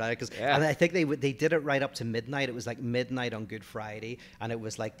synchronicity, right? And I think they did it right up to midnight. It was like midnight on Good Friday, and it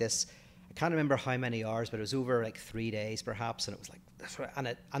was like this. I can't remember how many hours, but it was over like 3 days perhaps, and it was like,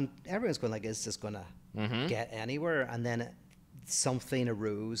 and everyone's going like, is this going to get anywhere? And then something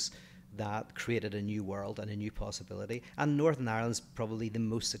arose that created a new world and a new possibility. And Northern Ireland's probably the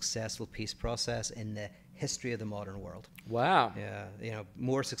most successful peace process in the history of the modern world. Wow. Yeah,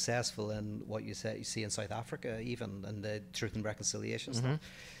 more successful than what you see in South Africa, even, and the Truth and Reconciliation stuff.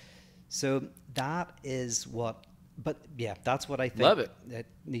 So that is what. But yeah, that's what I think. Love it. That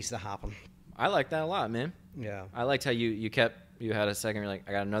needs to happen. I like that a lot, man. Yeah. I liked how you had a second, you're like,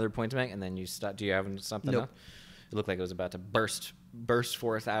 I got another point to make, and then you stopped. Do you have something else? It looked like it was about to burst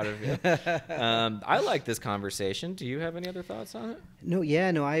forth out of you. I like this conversation. Do you have any other thoughts on it? No,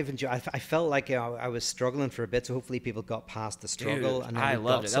 I've enjoyed. I felt like I was struggling for a bit, so hopefully people got past the struggle. Dude, and I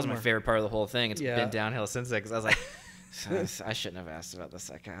loved it. That was my favorite part of the whole thing. It's been downhill since then, because I was like, I shouldn't have asked about the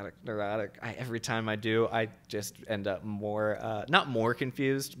psychotic, neurotic. Every time I do, I just end up not more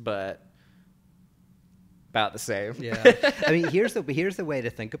confused, but about the same. Yeah. I mean, here's the way to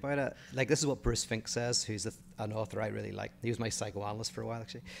think about it. Like, this is what Bruce Fink says, who's an author I really like. He was my psychoanalyst for a while,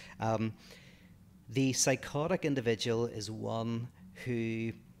 actually. The psychotic individual is one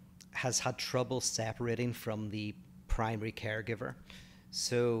who has had trouble separating from the primary caregiver.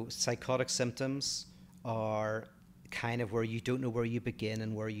 So psychotic symptoms are kind of where you don't know where you begin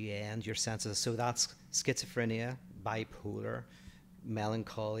and where you end, your senses. So that's schizophrenia, bipolar,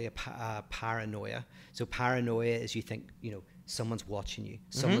 melancholia, paranoia. So paranoia is you think, someone's watching you,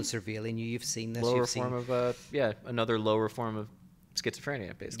 someone's surveilling you. You've seen this. Another lower form of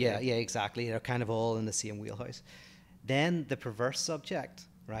schizophrenia, basically. Yeah, exactly. They're kind of all in the same wheelhouse. Then the perverse subject,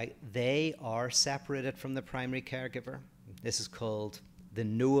 right? They are separated from the primary caregiver. This is called the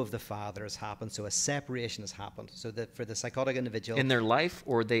know of the father has happened. So a separation has happened. So that for the psychotic individual, in their life,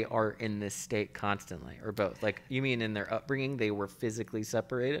 or they are in this state constantly, or both? Like, you mean in their upbringing they were physically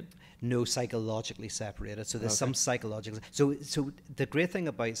separated? No, psychologically separated. So there's some psychological. So the great thing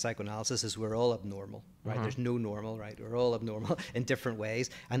about psychoanalysis is we're all abnormal, right? There's no normal, right? We're all abnormal in different ways,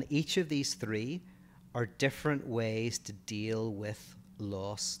 and each of these three are different ways to deal with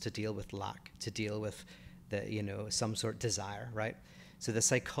loss, to deal with lack, to deal with some sort of desire, right? So the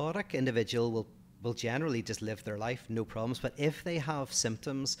psychotic individual will generally just live their life, no problems. But if they have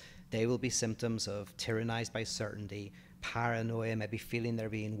symptoms, they will be symptoms of tyrannized by certainty, paranoia, maybe feeling they're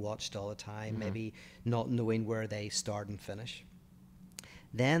being watched all the time, maybe not knowing where they start and finish.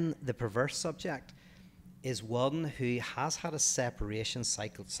 Then the perverse subject is one who has had a separation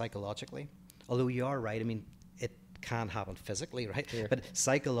psychologically. Although you are right, I mean, it can happen physically, right? Sure. But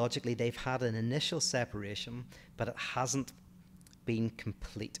psychologically, they've had an initial separation, but it hasn't being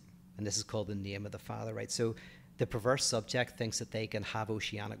complete, and this is called the name of the father, right? So the perverse subject thinks that they can have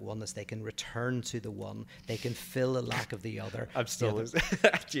oceanic oneness, they can return to the one, they can fill the lack of the other. I'm still losing.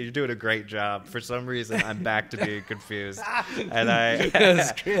 You're doing a great job. For some reason, I'm back to being confused, and I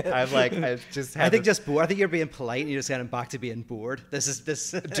think you're being polite, and you're just getting back to being bored. This is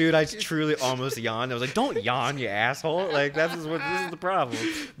dude. I truly almost yawned. I was like, "Don't yawn, you asshole!" Like this is the problem.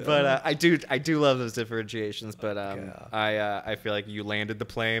 But I do love those differentiations. But I feel like you landed the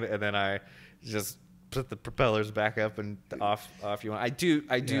plane, and then I just put the propellers back up and off you went. I do.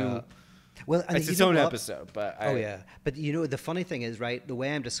 Yeah. Well, and it's its own episode, but but the funny thing is, right, the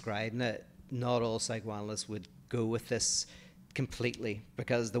way I'm describing it, not all psychoanalysts would go with this completely,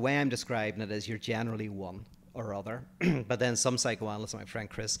 because the way I'm describing it is you're generally one or other. But then some psychoanalysts, my friend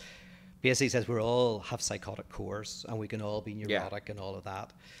Chris, basically says we all have psychotic cores and we can all be neurotic and all of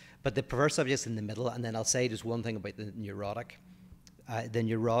that. But the perverse subject's in the middle. And then I'll say just one thing about the neurotic. The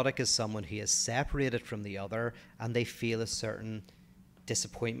neurotic is someone who is separated from the other, and they feel a certain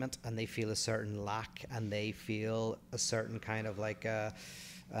disappointment, and they feel a certain lack, and they feel a certain kind of like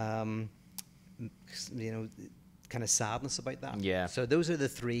kind of sadness about that. Yeah. So those are the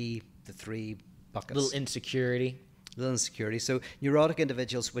three buckets. Little insecurity. So neurotic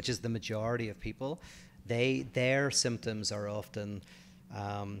individuals, which is the majority of people, their symptoms are often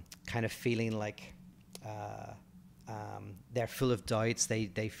kind of feeling like they're full of doubts.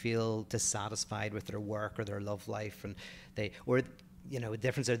 They feel dissatisfied with their work or their love life, and the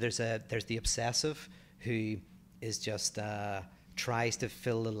difference are there's the obsessive who is just tries to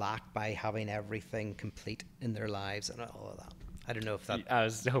fill the lack by having everything complete in their lives and all of that. I don't know if that... I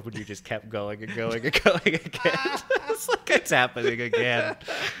was hoping you just kept going and going and going again. It's like it's happening again.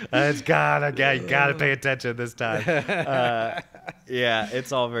 It's gone again. You got to pay attention this time. Yeah,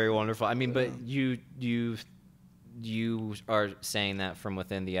 it's all very wonderful. I mean, but you are saying that from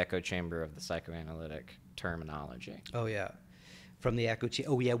within the echo chamber of the psychoanalytic terminology. Oh, yeah. From the echo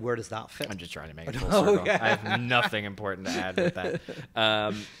chamber. Oh, yeah, where does that fit? I'm just trying to make it full circle. Yeah. I have nothing important to add with that.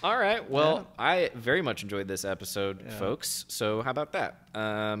 All right. Well, I very much enjoyed this episode, folks. So how about that?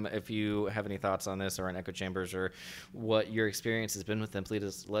 If you have any thoughts on this or on echo chambers or what your experience has been with them,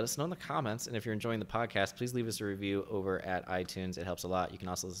 please let us know in the comments. And if you're enjoying the podcast, please leave us a review over at iTunes. It helps a lot. You can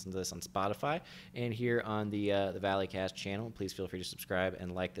also listen to this on Spotify and here on the Valleycast channel. Please feel free to subscribe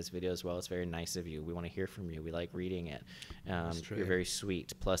and like this video as well. It's very nice of you. We want to hear from you. We like reading it. You're very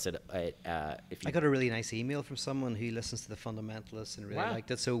sweet. Plus, if you... I got a really nice email from someone who listens to the Fundamentalists and really liked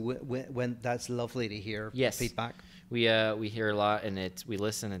it. So when that's lovely to hear feedback. We hear a lot, and we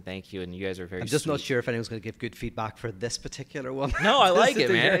listen, and thank you, and you guys are very I'm just sweet. not sure if anyone's going to give good feedback for this particular one. No, I like it,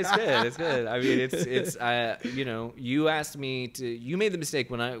 man. It's good. It's good. I mean, it's you asked me to. You made the mistake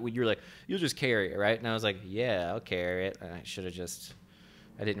when you were like, you'll just carry it, right? And I was like, yeah, I'll carry it. And I should have just.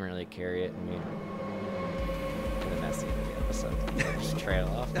 I didn't really carry it. And that's the end of the episode. Just trail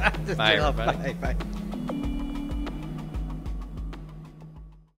off. Just Bye, trail off. everybody. Bye.